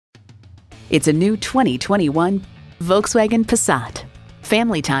It's a new 2021 Volkswagen Passat.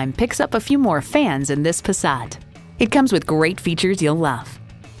 Family time picks up a few more fans in this Passat. It comes with great features you'll love.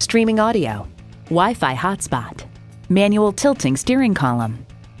 Streaming audio, Wi-Fi hotspot, manual tilting steering column,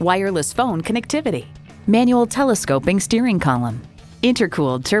 wireless phone connectivity, manual telescoping steering column,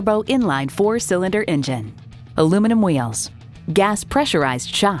 intercooled turbo inline 4-cylinder engine, aluminum wheels, gas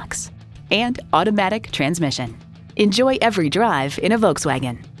pressurized shocks, and automatic transmission. Enjoy every drive in a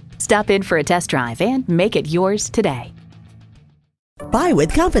Volkswagen. Stop in for a test drive and make it yours today. Buy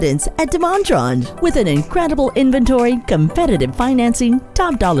with confidence at DeMontrond. With an incredible inventory, competitive financing,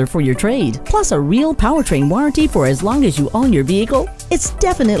 top dollar for your trade, plus a real powertrain warranty for as long as you own your vehicle, it's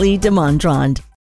definitely DeMontrond.